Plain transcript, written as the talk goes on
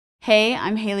Hey,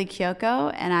 I'm Hayley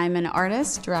Kiyoko, and I'm an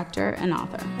artist, director, and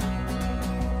author.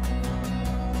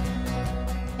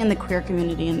 In the queer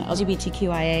community, in the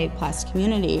LGBTQIA+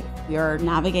 community, you're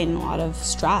navigating a lot of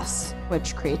stress,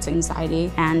 which creates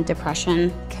anxiety, and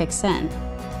depression kicks in.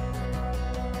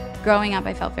 Growing up,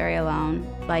 I felt very alone,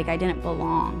 like I didn't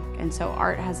belong, and so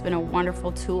art has been a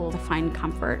wonderful tool to find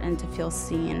comfort and to feel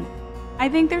seen. I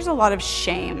think there's a lot of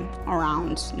shame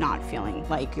around not feeling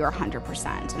like you're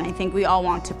 100%, and I think we all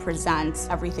want to present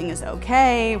everything is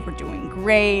okay, we're doing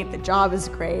great, the job is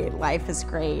great, life is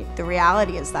great. The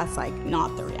reality is that's like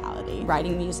not the reality.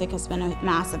 Writing music has been a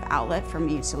massive outlet for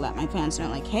me to let my fans know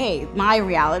like, hey, my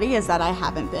reality is that I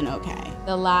haven't been okay.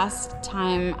 The last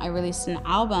time I released an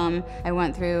album, I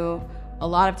went through a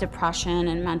lot of depression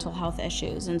and mental health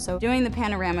issues. And so doing the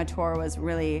Panorama tour was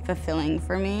really fulfilling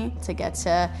for me to get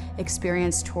to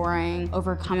experience touring,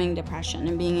 overcoming depression,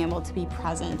 and being able to be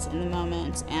present in the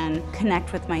moment and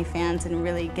connect with my fans and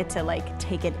really get to like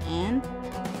take it in.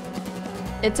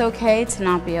 It's okay to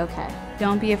not be okay.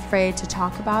 Don't be afraid to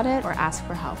talk about it or ask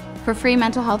for help. For free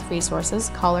mental health resources,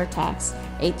 call or text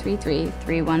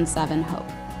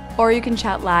 833-317-HOPE. Or you can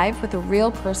chat live with a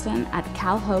real person at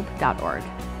calhope.org.